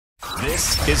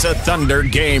This is a Thunder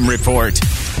Game Report.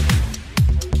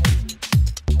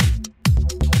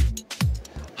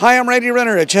 Hi, I'm Randy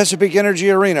Renner at Chesapeake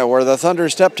Energy Arena, where the Thunder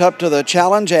stepped up to the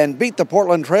challenge and beat the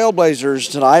Portland Trail Blazers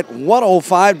tonight,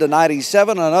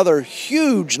 105-97. Another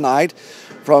huge night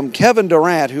from Kevin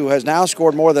Durant, who has now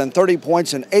scored more than 30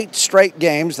 points in 8 straight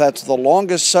games. That's the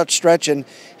longest such stretch in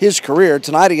his career.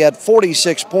 Tonight he had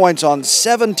 46 points on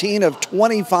 17 of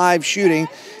 25 shooting.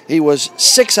 He was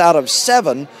 6 out of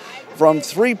 7 from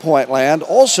three-point land.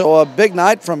 Also a big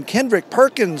night from Kendrick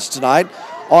Perkins tonight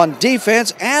on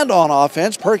defense and on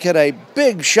offense. Perk hit a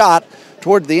big shot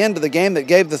toward the end of the game that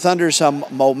gave the Thunder some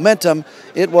momentum.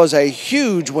 It was a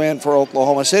huge win for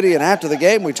Oklahoma City, and after the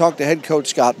game we talked to head coach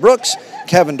Scott Brooks,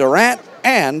 Kevin Durant,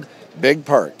 and Big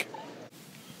Perk.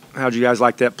 How'd you guys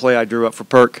like that play I drew up for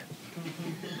Perk?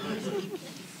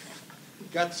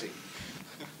 Gutsy.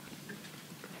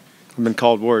 I've been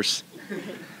called worse.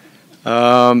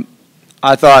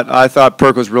 I thought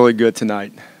Perk was really good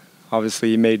tonight.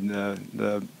 Obviously, he made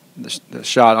the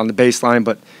shot on the baseline,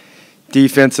 but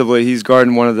defensively, he's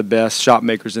guarding one of the best shot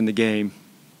makers in the game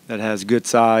that has good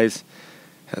size,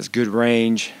 has good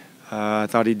range. I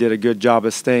thought he did a good job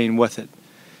of staying with it.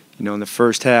 You know, in the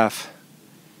first half,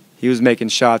 he was making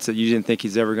shots that you didn't think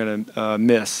he's ever going to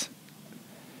miss.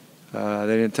 They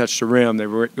didn't touch the rim. They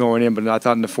were going in, but I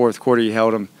thought in the fourth quarter he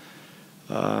held them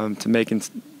to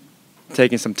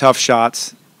taking some tough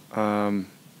shots and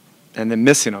then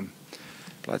missing them.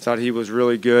 But I thought he was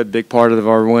really good, big part of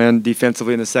our win.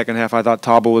 Defensively in the second half, I thought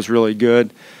Tabo was really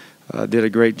good. Did a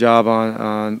great job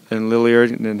in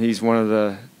Lillard, and he's one of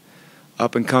the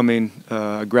up-and-coming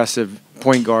aggressive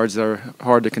point guards that are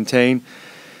hard to contain.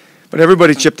 But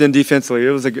everybody chipped in defensively.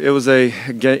 It was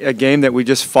a game that we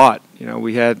just fought. You know,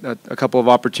 we had a couple of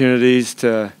opportunities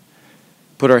to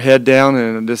put our head down,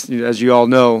 and this, as you all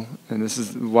know, and this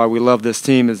is why we love this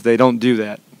team, is they don't do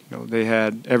that. You know, they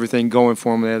had everything going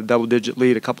for them. They had a double-digit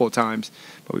lead a couple of times,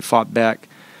 but we fought back.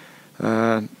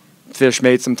 Fish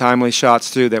made some timely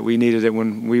shots too that we needed it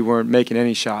when we weren't making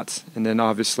any shots, and then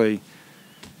obviously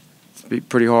it's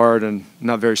pretty hard and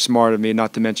not very smart of me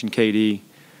not to mention KD.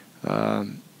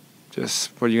 Just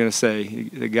what are you going to say?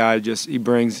 The guy he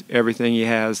brings everything he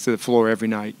has to the floor every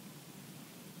night.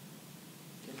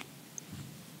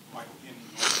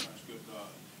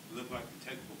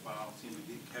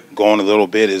 Going a little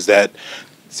bit,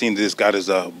 seems this got his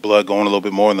blood going a little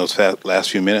bit more in those last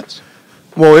few minutes?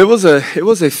 Well, it was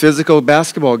a physical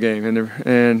basketball game,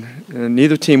 and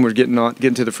neither team was getting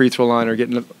to the free throw line or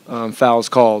getting fouls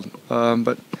called.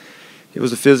 But it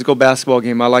was a physical basketball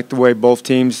game. I liked the way both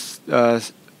teams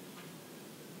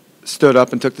stood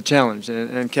up and took the challenge.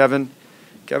 And Kevin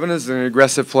is an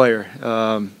aggressive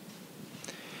player.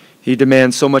 He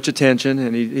demands so much attention,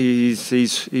 and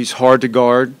he's hard to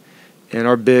guard. And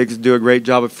our bigs do a great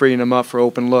job of freeing him up for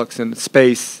open looks and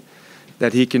space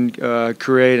that he can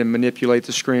create and manipulate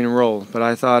the screen and roll. But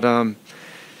I think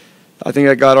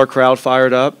that got our crowd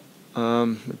fired up.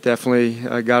 It definitely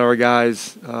got our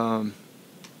guys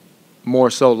more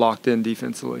so locked in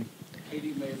defensively.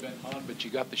 KD may have been on, but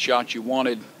you got the shot you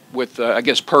wanted with, I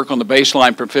guess, Perk on the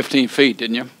baseline from 15 feet,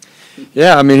 didn't you?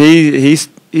 Yeah, I mean,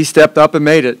 he stepped up and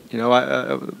made it. You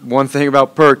know, one thing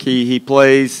about Perk, he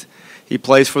plays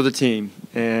for the team,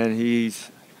 and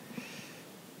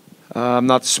I'm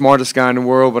not the smartest guy in the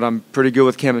world, but I'm pretty good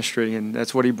with chemistry, and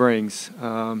that's what he brings.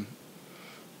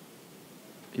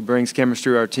 He brings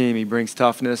chemistry to our team. He brings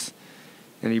toughness,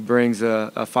 and he brings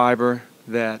a fiber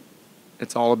that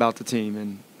it's all about the team.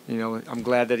 And, you know, I'm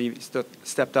glad that he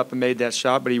stepped up and made that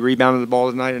shot, but he rebounded the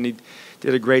ball tonight, and he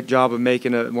did a great job of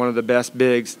making one of the best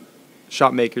bigs,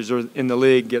 shot makers in the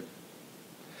league, get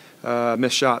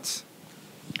missed shots.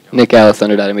 Nick Allen,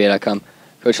 Thunder.nba.com.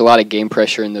 Coach, a lot of game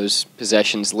pressure in those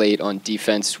possessions late on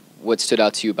defense. What stood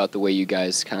out to you about the way you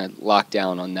guys kind of locked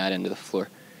down on that end of the floor,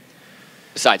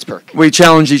 besides Perk? We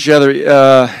challenged each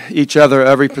other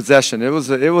every possession. It was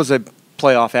a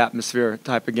playoff atmosphere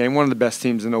type of game. One of the best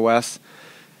teams in the West,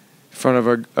 in front of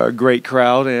a great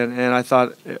crowd, and I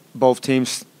thought both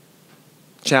teams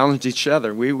challenged each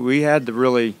other. We had to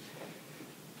really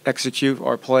execute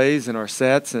our plays and our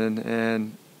sets,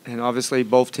 and obviously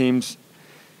both teams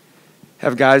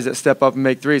have guys that step up and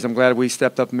make threes. I'm glad we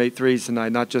stepped up and made threes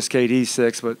tonight, not just KD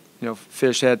 6, but you know,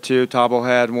 Fish had 2, Tabo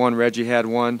had 1, Reggie had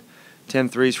 1. 10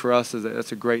 threes for us,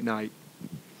 that's a great night.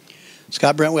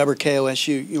 Scott Brent Weber,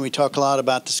 KOSU. We talk a lot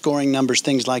about the scoring numbers,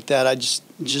 things like that. I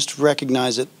just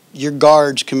recognize that your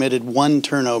guards committed 1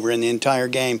 turnover in the entire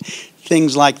game.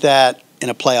 Things like that in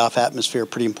a playoff atmosphere are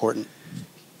pretty important.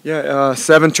 Yeah,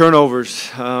 7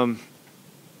 turnovers.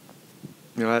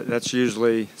 You know, that's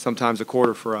usually sometimes a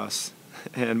quarter for us.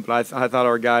 But I thought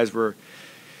our guys were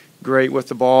great with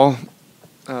the ball.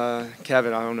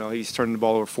 Kevin, I don't know, he's turned the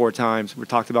ball over 4 times. We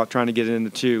talked about trying to get it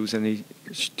into 2s, and he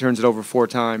turns it over 4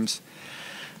 times.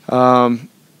 Not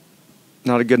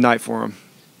a good night for him.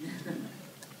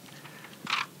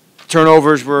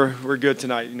 Turnovers were good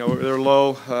tonight. You know, they're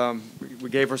low. We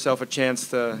gave ourselves a chance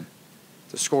to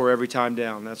score every time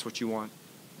down. That's what you want.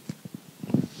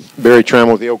 Barry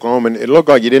Trammell with the Oklahoman. It looked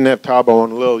like you didn't have Thabo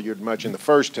on Lilliard much in the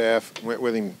first half. Went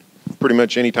with him pretty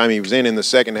much any time he was in the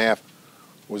second half.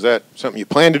 Was that something you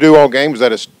planned to do all game? Was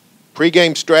that a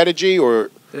pregame strategy,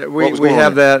 or we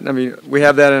have that? I mean, we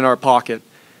have that in our pocket.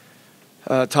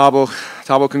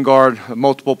 Thabo can guard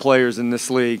multiple players in this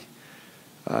league.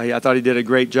 I thought he did a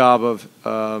great job of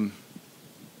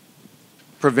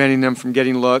preventing them from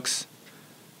getting looks.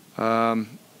 I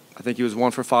think he was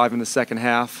 1 for 5 in the second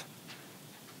half,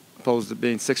 opposed to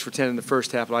being 6 for 10 in the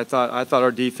first half. But I thought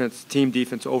our team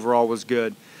defense overall was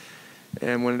good.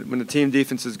 And when the team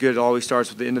defense is good, it always starts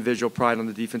with the individual pride on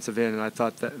the defensive end. And I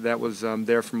thought that was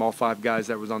there from all 5 guys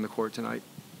that was on the court tonight.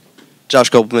 Josh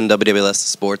Goldman, WWLS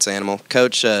Sports Animal.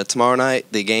 Coach, tomorrow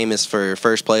night the game is for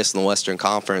first place in the Western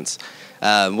Conference.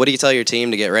 What do you tell your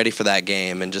team to get ready for that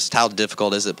game, and just how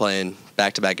difficult is it playing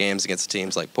back-to-back games against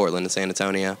teams like Portland and San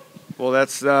Antonio? Well,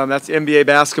 that's NBA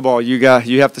basketball. You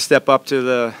have to step up to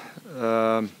the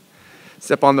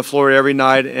step on the floor every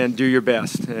night and do your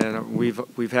best. And we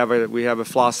have a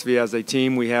philosophy as a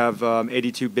team. We have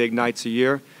 82 big nights a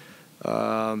year.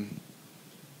 And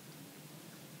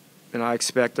I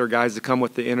expect our guys to come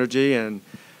with the energy and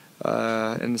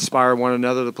inspire one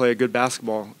another to play a good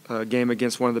basketball game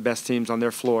against one of the best teams on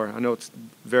their floor. I know it's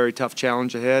a very tough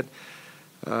challenge ahead,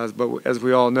 but as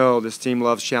we all know, this team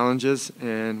loves challenges,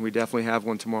 and we definitely have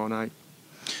one tomorrow night.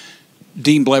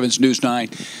 Dean Blevins, News 9.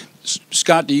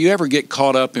 Scott, do you ever get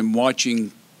caught up in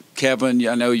watching Kevin?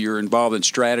 I know you're involved in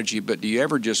strategy, but do you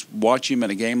ever just watch him in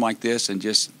a game like this and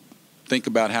just think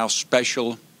about how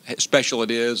special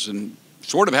it is and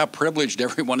sort of how privileged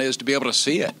everyone is to be able to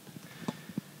see it?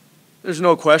 There's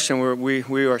no question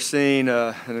we are seeing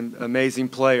an amazing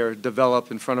player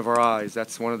develop in front of our eyes.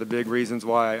 That's one of the big reasons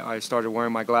why I started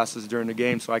wearing my glasses during the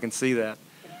game, so I can see that.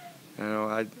 You know,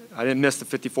 I didn't miss the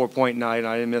 54-point night, and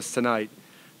I didn't miss tonight.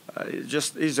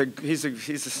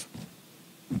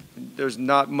 There's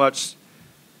not much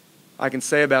I can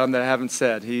say about him that I haven't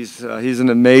said. He's an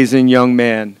amazing young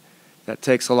man that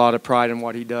takes a lot of pride in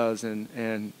what he does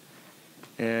and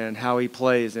how he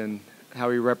plays and how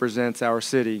he represents our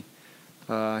city.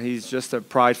 He's just a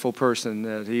prideful person,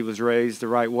 that he was raised the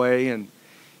right way, and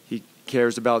he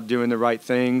cares about doing the right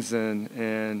things,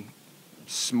 and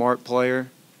smart player,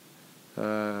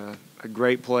 a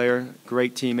great player,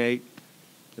 great teammate.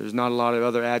 There's not a lot of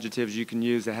other adjectives you can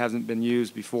use that hasn't been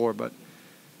used before, but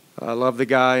I love the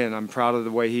guy, and I'm proud of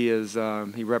the way he is.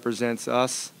 He represents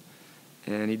us,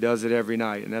 and he does it every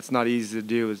night, and that's not easy to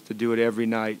do, is to do it every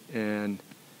night. And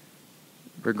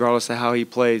regardless of how he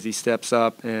plays, he steps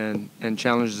up and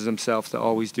challenges himself to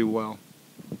always do well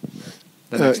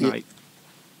the next night.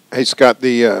 Hey, Scott,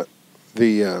 the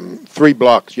 3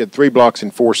 blocks, you had 3 blocks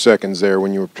in 4 seconds there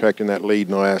when you were protecting that lead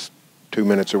in the last 2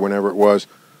 minutes or whenever it was.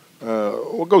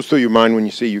 What goes through your mind when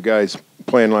you see you guys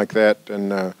playing like that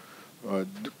and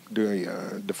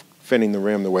defending the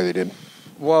rim the way they did?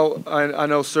 Well, I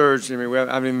know Serge. I mean, I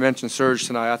haven't even mentioned Serge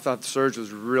tonight. I thought Serge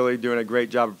was really doing a great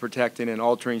job of protecting and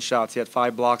altering shots. He had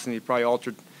 5 blocks, and he probably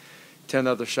altered 10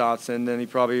 other shots, and then he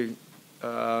probably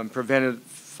prevented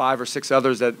 5 or 6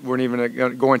 others that weren't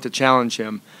even going to challenge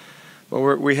him.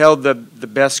 But we held the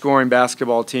best scoring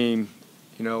basketball team,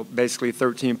 you know, basically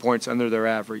 13 points under their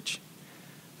average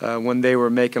when they were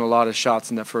making a lot of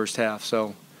shots in the first half.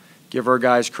 So give our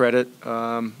guys credit.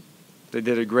 They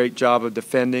did a great job of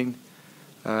defending.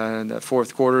 In that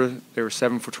fourth quarter, they were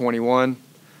 7 for 21.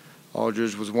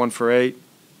 Aldridge was 1 for 8.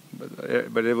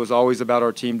 But it was always about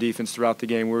our team defense throughout the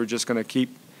game. We were just going to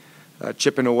keep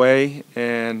chipping away,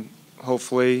 and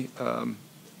hopefully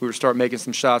we would start making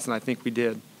some shots, and I think we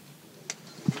did.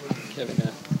 Kevin,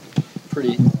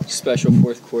 pretty special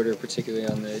fourth quarter, particularly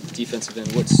on the defensive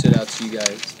end. What stood out to you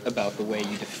guys about the way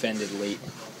you defended late?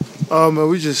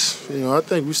 We just, I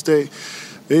think we stayed.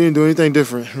 They didn't do anything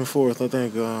different in the fourth. I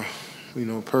think,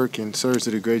 Perk and Serge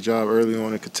did a great job early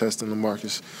on in contesting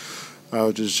LaMarcus.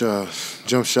 Just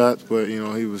jump shots, but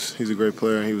he's a great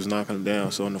player and he was knocking them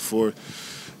down. So in the fourth,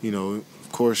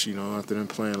 of course, after them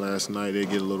playing last night, they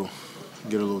get a little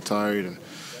tired, and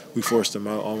we forced them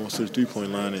out almost to the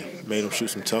 3-point line and made them shoot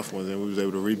some tough ones, and we was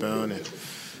able to rebound and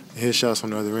hit shots from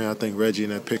the other end. I think Reggie in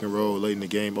that pick and roll late in the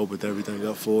game opened everything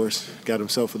up for us. Got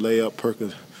himself a layup. Perk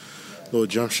little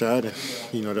jump shot, and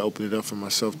that opened it up for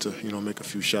myself to make a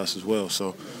few shots as well.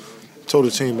 So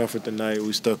total team effort tonight.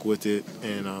 We stuck with it,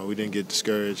 and we didn't get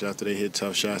discouraged after they hit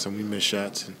tough shots and we missed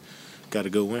shots, and got a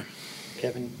good win.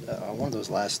 Kevin, one of those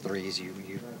last threes, you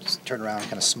just turned around and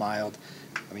kind of smiled.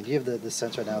 I mean, do you have the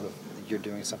sense right now that you're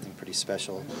doing something pretty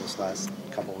special this last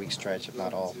couple of weeks stretch, if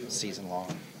not all season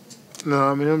long? No,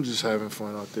 I mean, I'm just having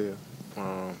fun out there.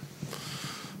 I'm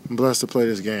blessed to play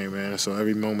this game, man. So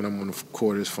every moment I'm on the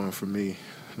court is fun for me,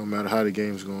 no matter how the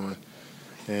game's going.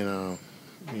 And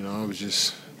I was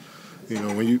just,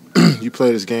 when you you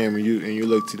play this game and you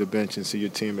look to the bench and see your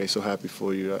teammates so happy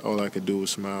for you, all I could do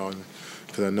was smile,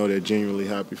 because I know they're genuinely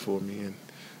happy for me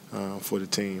and for the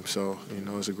team. So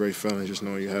it's a great feeling just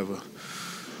knowing you have a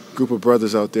group of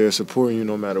brothers out there supporting you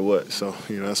no matter what. So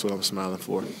that's what I'm smiling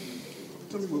for.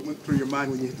 Tell me what went through your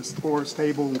mind when you hit the scores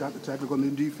table and got the technical.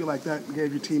 And do you feel like that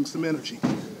gave your team some energy?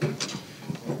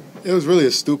 It was really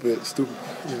a stupid,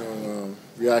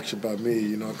 reaction by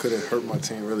me. I could have hurt my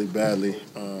team really badly.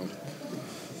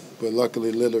 But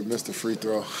luckily Lillard missed the free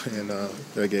throw, and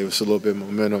that gave us a little bit of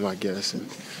momentum, I guess. And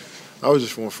I was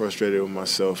just more frustrated with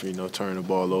myself, turning the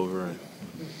ball over,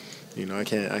 and I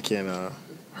can't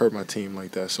hurt my team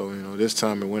like that. So this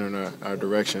time it went in our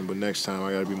direction, but next time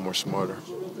I got to be more smarter.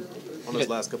 On those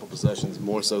last couple possessions,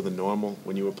 more so than normal,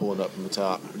 when you were pulling up from the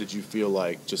top, did you feel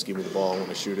like, just give me the ball, I want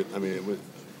to shoot it? I mean, it was.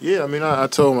 Yeah, I mean, I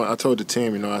told the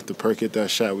team, after Perk hit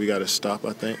that shot, we got to stop,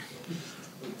 I think.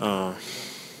 I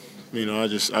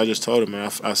just told him, man,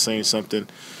 I seen something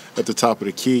at the top of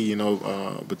the key.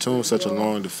 Batum's such a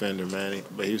long defender, man,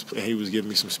 but he was giving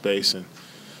me some space, and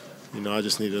I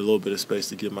just needed a little bit of space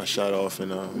to get my shot off,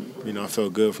 and I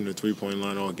felt good from the three-point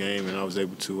line all game, and I was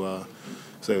able to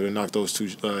knock those two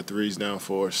threes down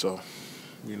for us. So,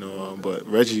 but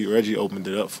Reggie opened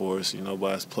it up for us,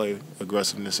 by his play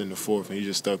aggressiveness in the fourth, and he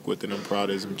just stuck with it. I'm proud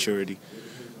of his maturity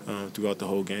throughout the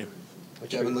whole game.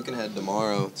 Kevin, looking ahead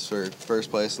tomorrow, it's for first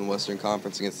place in the Western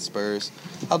Conference against the Spurs.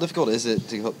 How difficult is it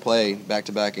to play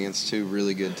back-to-back against two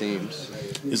really good teams?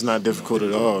 It's not difficult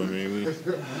at all. I mean,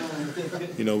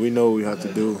 we know what we have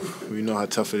to do. We know how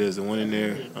tough it is to win in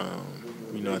there.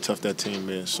 We know how tough that team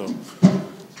is. So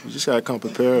we just got to come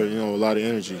prepared, a lot of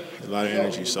energy.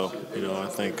 So, I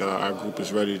think our group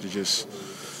is ready to just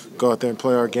go out there and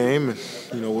play our game, and,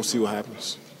 we'll see what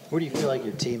happens. Where do you feel like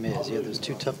your team is? There's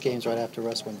two tough games right after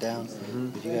Russ went down.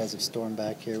 But you guys have stormed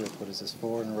back here with,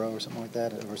 4 in a row or something like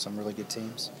that, or some really good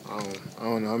teams? I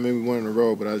don't know. I mean, we won in a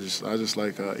row, but I just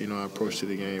like, our approach to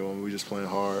the game. When we're just playing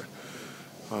hard.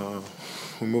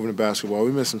 We're moving the basketball.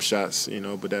 We missed some shots,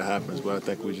 but that happens. But I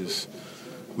think we just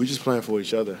playing for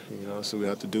each other, So we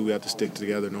have to stick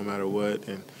together no matter what.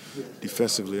 And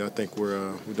defensively, I think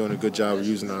we're doing a good job of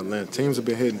using our length. Teams have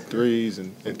been hitting threes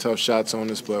and tough shots on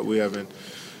us, but we haven't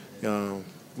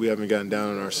gotten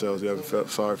down on ourselves. We haven't felt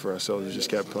sorry for ourselves. We just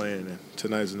kept playing, and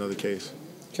tonight's another case.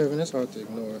 Kevin, it's hard to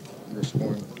ignore your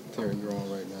scoring tear you're on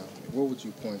right now. What would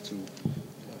you point to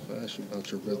if I asked you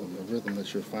about your rhythm, the rhythm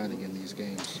that you're finding in these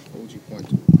games? What would you point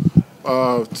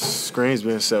to? Screens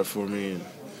being set for me,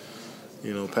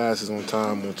 and passes on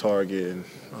time, on target, and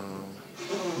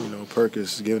Perk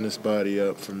is giving his body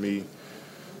up for me.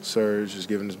 Serge is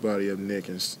giving his body up. Nick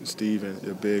and Steven,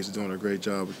 the bigs, are doing a great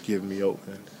job of giving me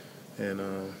open. And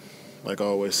like I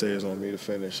always say, it's on me to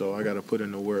finish. So I got to put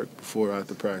in the work before,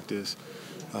 after practice,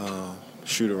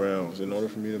 shoot arounds in order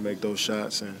for me to make those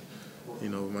shots. And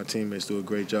my teammates do a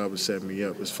great job of setting me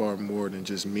up. It's far more than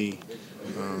just me.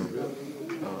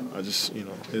 I just,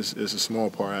 it's a small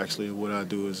part actually. What I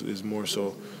do is more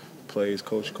so plays,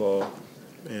 coach call,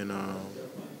 and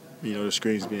the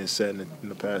screens being set and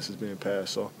the passes being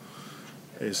passed. So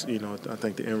it's, I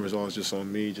think the end result is just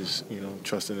on me, just,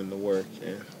 trusting in the work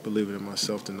and believing in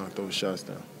myself to knock those shots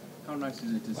down. How nice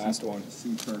is it to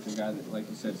see Perk, a guy that, like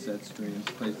you said, sets screens,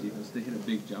 plays defense, to hit a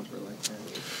big jumper like that?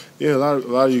 Yeah, a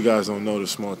lot of you guys don't know the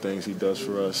small things he does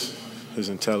for us, his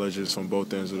intelligence on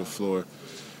both ends of the floor.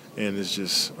 And it's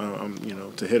just,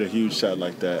 to hit a huge shot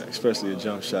like that, especially a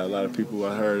jump shot. A lot of people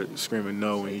I heard screaming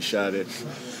no when he shot it,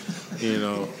 in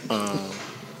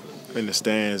the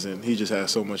stands. And he just has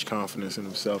so much confidence in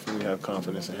himself, and we have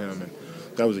confidence in him. And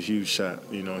that was a huge shot.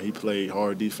 He played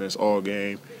hard defense all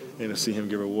game, and to see him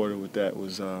get rewarded with that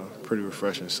was pretty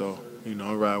refreshing. So,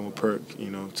 I'm riding with Perk,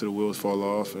 till the wheels fall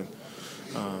off, and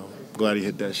glad he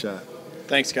hit that shot.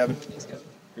 Thanks, Kevin.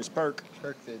 Here's Perk.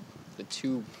 Perk, the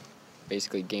two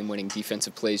basically game-winning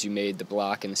defensive plays you made, the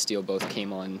block and the steal, both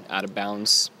came on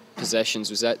out-of-bounds possessions.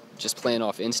 Was that just playing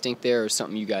off instinct there, or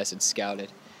something you guys had scouted?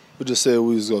 We just said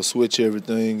we was going to switch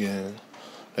everything, and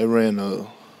they ran a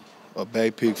a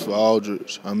back pick for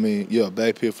Aldridge.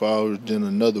 Back pick for Aldridge, then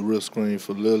another rip screen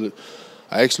for Lillard.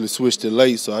 I actually switched it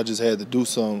late, so I just had to do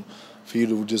something. If he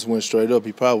just went straight up,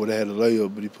 he probably would have had a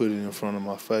layup, but he put it in front of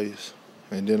my face.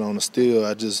 And then on the steal,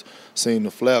 I just seen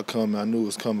the flap coming. I knew it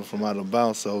was coming from out of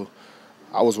bounds, so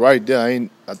I was right there.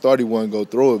 I thought he wasn't going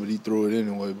to throw it, but he threw it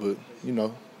anyway. But,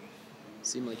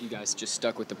 Seemed like you guys just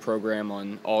stuck with the program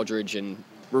on Aldridge and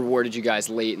rewarded you guys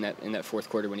late in that fourth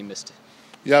quarter when he missed it.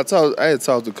 Yeah, I had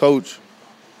talked to Coach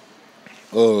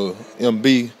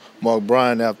MB, Mark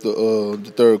Bryan, after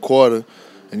the third quarter,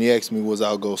 and he asked me was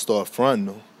I going to start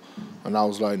fronting him. And I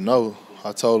was like, no.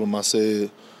 I told him, I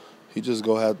said, he just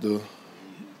going to have to,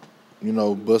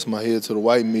 bust my head to the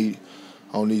white meat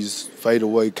on these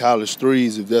fadeaway college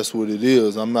threes if that's what it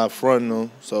is. I'm not fronting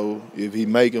him, so if he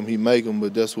make them, he make them,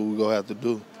 but that's what we're going to have to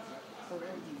do. How would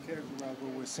you characterize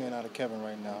what we're seeing out of Kevin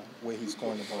right now, where he's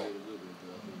scoring the ball?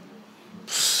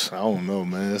 I don't know,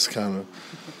 man. It's kind of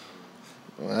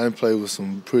 – I didn't play with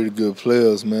some pretty good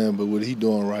players, man, but what he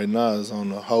doing right now is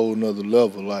on a whole nother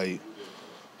level. Like,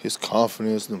 his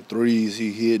confidence, them threes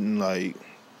he hitting, like,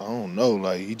 I don't know.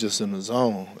 Like, he just in the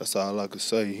zone. That's all I could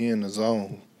say. He in the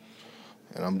zone,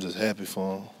 and I'm just happy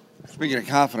for him. Speaking of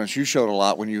confidence, you showed a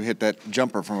lot when you hit that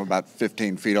jumper from about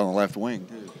 15 feet on the left wing.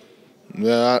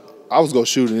 Yeah, I was going to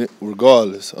shoot it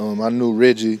regardless. I knew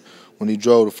Reggie, when he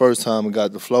drove the first time and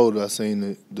got the floater, I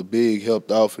seen the big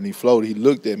helped off and he floated. He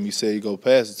looked at me, said he go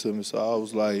pass it to me. So I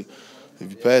was like, if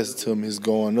you pass it to me, it's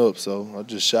going up. So I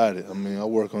just shot it. I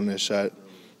work on that shot,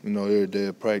 every day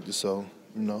at practice. So,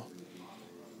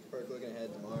 Looking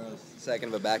ahead tomorrow, second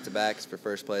of a back-to-back for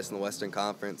first place in the Western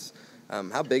Conference.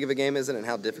 How big of a game is it, and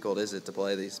how difficult is it to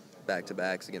play these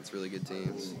back-to-backs against really good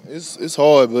teams? It's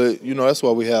hard, but that's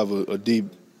why we have a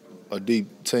deep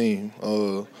team.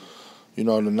 The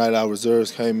night our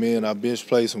reserves came in, our bench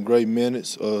played some great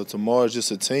minutes. Tomorrow's just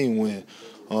a team win.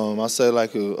 I say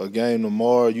like a game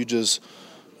tomorrow, you just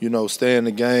stay in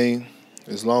the game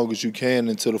as long as you can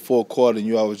until the fourth quarter, and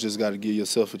you always just got to give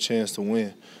yourself a chance to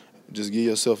win. Just give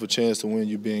yourself a chance to win,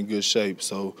 you'll be in good shape.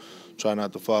 So try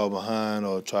not to fall behind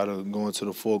or try to go into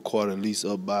the fourth quarter at least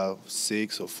up by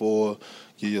 6 or 4.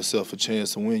 Give yourself a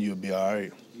chance to win, you'll be all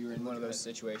right. You were in one of those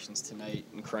situations tonight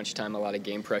in crunch time, a lot of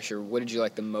game pressure. What did you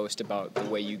like the most about the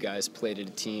way you guys played as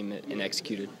a team and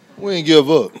executed? We didn't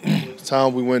give up. The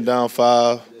time we went down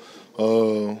 5,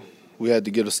 we had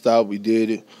to get a stop. We did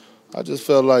it. I just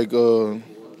felt like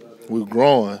we're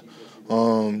growing.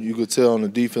 You could tell on the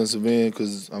defensive end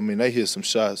because, they hit some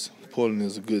shots. Portland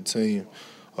is a good team,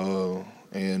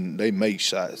 and they make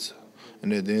shots.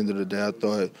 And at the end of the day, I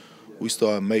thought we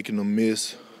started making them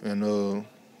miss. And,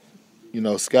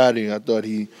 Scotty, I thought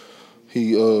he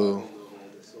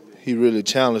really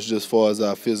challenged as far as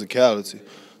our physicality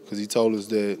because he told us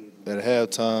that at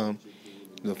halftime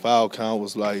the foul count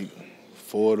was like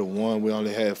 4-1. We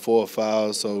only had 4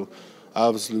 fouls, so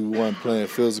obviously we weren't playing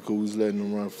physical. We was letting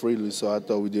them run freely, so I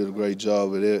thought we did a great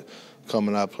job of that,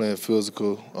 coming out playing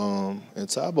physical. And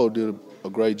Thabo did a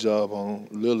great job on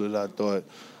Lillard, I thought.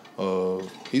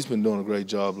 He's been doing a great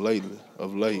job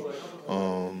of late.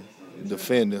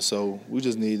 Defending, so we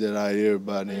just need that out of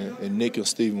everybody. And Nick and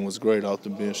Steven was great off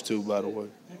the bench too, by the way.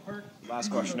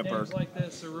 Last question to Perk. Games like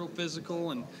this, they're real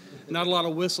physical and not a lot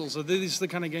of whistles. Are these the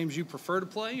kind of games you prefer to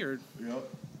play, or?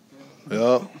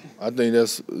 Yeah, I think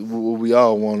that's what we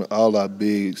all want, all our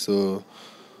bigs.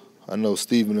 I know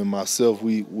Steven and myself,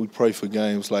 we pray for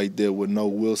games like that with no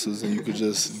whistles, and you could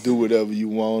just do whatever you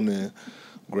want and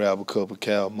grab a couple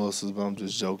calf muscles. But I'm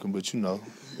just joking, but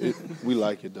we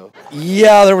like it, though.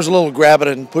 Yeah, there was a little grabbing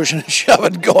and pushing and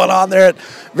shoving going on there at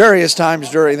various times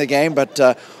during the game, but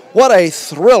what a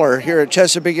thriller here at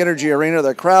Chesapeake Energy Arena.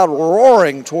 The crowd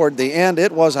roaring toward the end.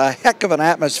 It was a heck of an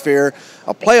atmosphere,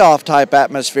 a playoff-type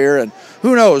atmosphere, and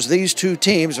who knows, these two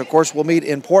teams, of course, will meet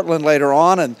in Portland later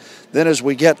on, and then as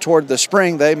we get toward the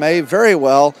spring, they may very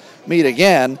well meet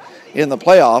again in the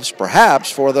playoffs,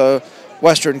 perhaps for the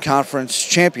Western Conference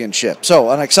Championship. So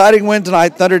an exciting win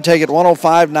tonight. Thunder take it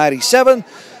 105-97.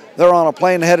 They're on a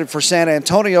plane headed for San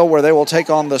Antonio where they will take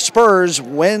on the Spurs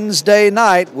Wednesday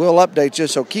night. We'll update you,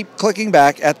 so keep clicking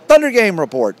back at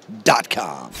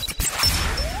ThunderGameReport.com.